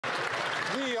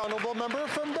The honourable member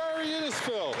from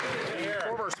Barrie-Innisfil. The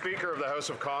former Speaker of the House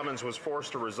of Commons was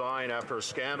forced to resign after a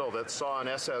scandal that saw an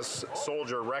SS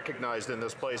soldier recognized in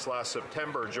this place last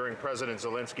September during President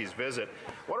Zelensky's visit.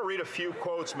 I want to read a few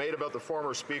quotes made about the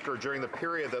former Speaker during the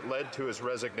period that led to his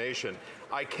resignation.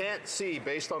 "I can't see,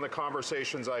 based on the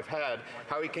conversations I've had,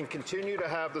 how he can continue to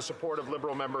have the support of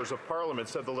Liberal members of Parliament,"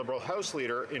 said the Liberal House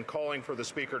Leader in calling for the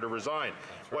Speaker to resign.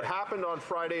 "What happened on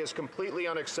Friday is completely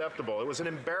unacceptable. It was an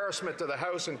embarrassment to the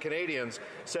House and Canadians,"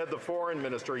 said the Foreign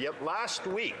Minister. Yet last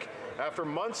week, after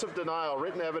months of denial,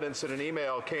 written evidence in an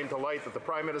email came to light that the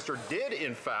Prime Minister did,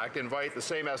 in fact, invite the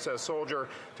same SS soldier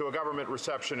to a government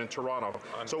reception in Toronto.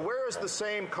 So where is the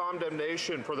same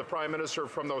condemnation for the Prime Minister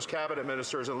from those cabinet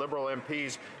ministers and Liberal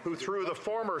MPs who threw the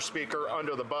former Speaker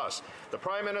under the bus? The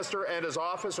Prime Minister and his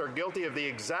office are guilty of the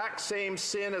exact same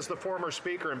sin as the former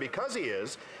Speaker, and because he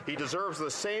is, he deserves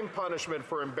the same punishment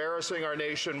for embarrassing our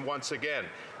nation once again.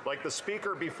 Like the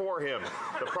Speaker before him,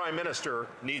 the Prime Minister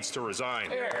needs to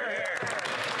resign.